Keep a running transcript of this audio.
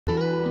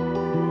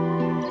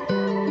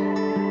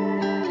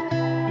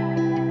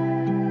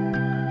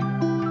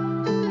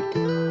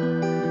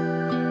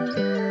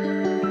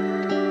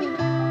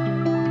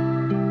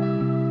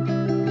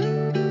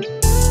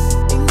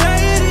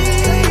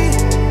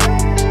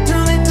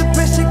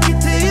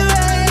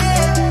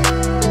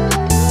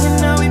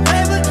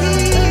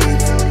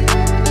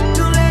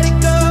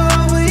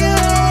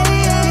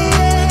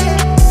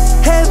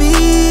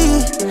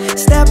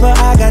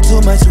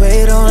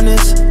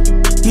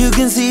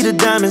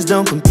promise,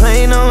 don't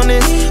complain on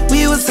this.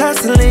 We was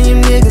hustling, you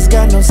niggas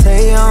got no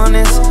say on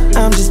this.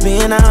 I'm just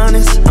being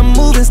honest, I'm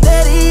moving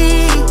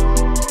steady.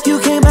 You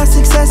can't buy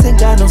success, ain't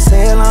got no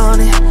sale on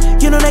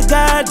it. You know that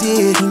God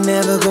did, he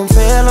never gon'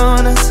 fail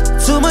on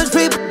us. Too much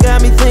people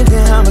got me thinking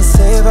I'ma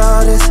save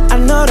all this. I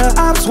know the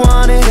ops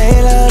want it,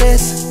 they love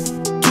this.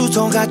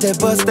 Two-tone got that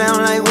bust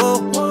down like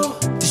whoa.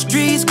 The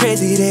streets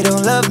crazy, they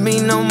don't love me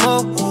no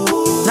more.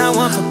 Not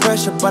one for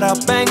pressure, but I'll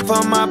bang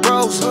for my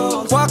bros.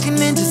 Walking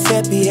in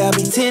Giuseppe, I'll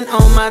be 10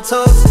 on my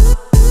toes.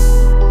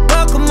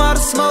 Welcome all the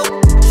smoke.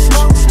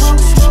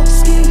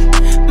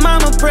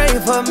 Mama pray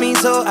for me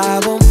so I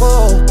won't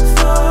fall.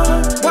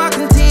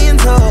 Walking 10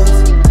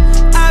 toes.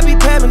 I be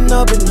pairing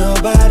up but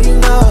nobody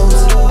knows.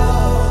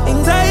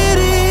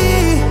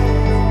 Anxiety,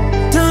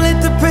 don't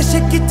let the pressure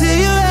get to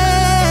your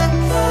head.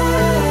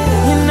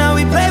 You know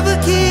we play for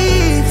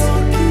keeps.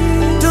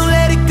 Don't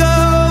let it go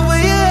over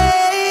your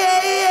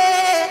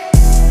head.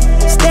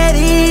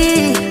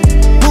 Steady,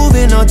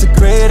 moving on to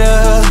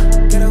greater.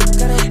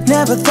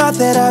 Never thought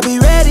that I'd be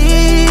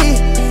ready.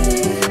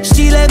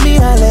 She let me,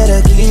 I let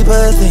her keep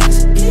her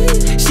things.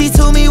 She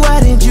told me, why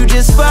didn't you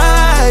just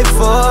fight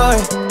for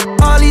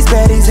it? All these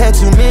baddies had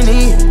too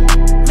many.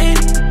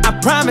 I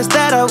promised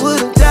that I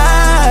would've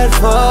died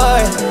for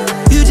it.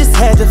 You just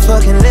had to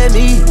fucking let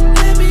me.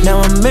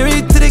 Now I'm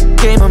married to the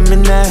game, I'm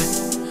in that.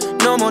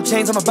 No more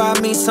chains, I'ma buy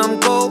me some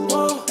gold.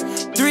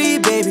 3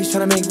 babies,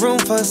 tryna make room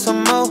for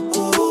some more.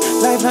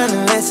 Life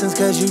learning lessons,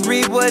 cause you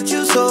reap what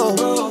you sow.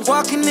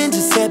 Walking in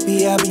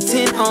Giuseppe, I'll be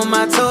 10 on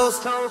my toes.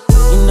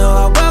 You know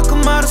I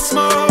welcome all the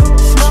smoke.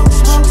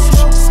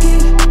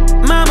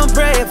 Mama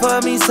pray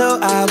for me so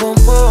I won't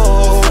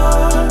fall.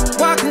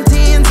 Walking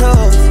 10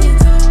 toes.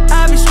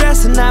 I be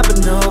stressing out but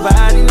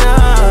nobody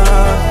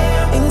knows.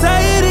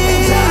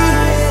 Anxiety,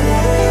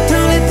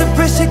 don't let the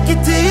pressure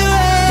get to your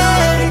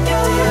head.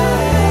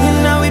 You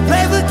know we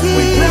play for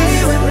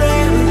keeps.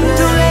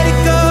 Don't let it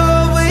go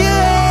over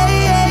your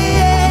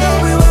head.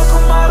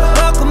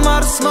 Welcome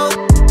all the smoke.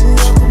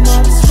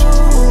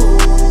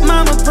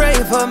 Mama pray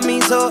for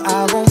me so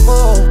I won't